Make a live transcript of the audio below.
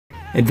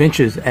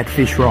Adventures at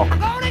Fish Rock.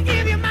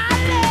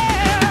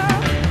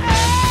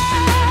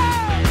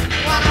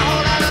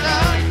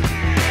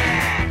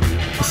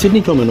 The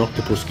Sydney Common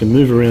Octopus can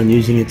move around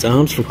using its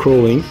arms for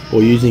crawling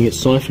or using its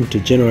siphon to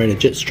generate a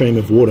jet stream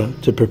of water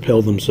to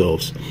propel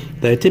themselves.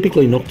 They are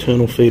typically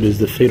nocturnal feeders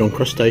that feed on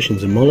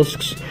crustaceans and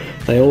mollusks.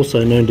 They are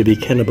also known to be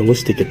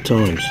cannibalistic at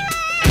times.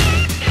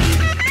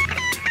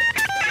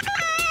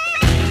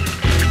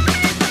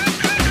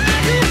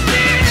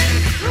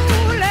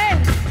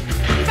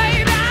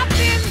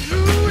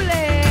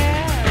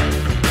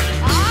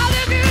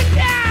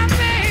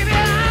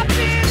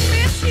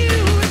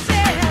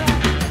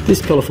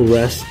 This colourful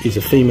wrasse is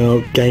a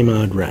female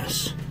Gaimard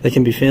Wrasse. They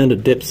can be found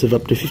at depths of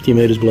up to 50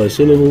 metres below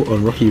sea level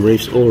on rocky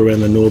reefs all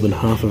around the northern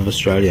half of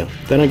Australia.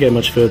 They don't go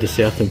much further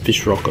south than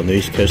Fish Rock on the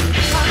east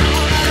coast.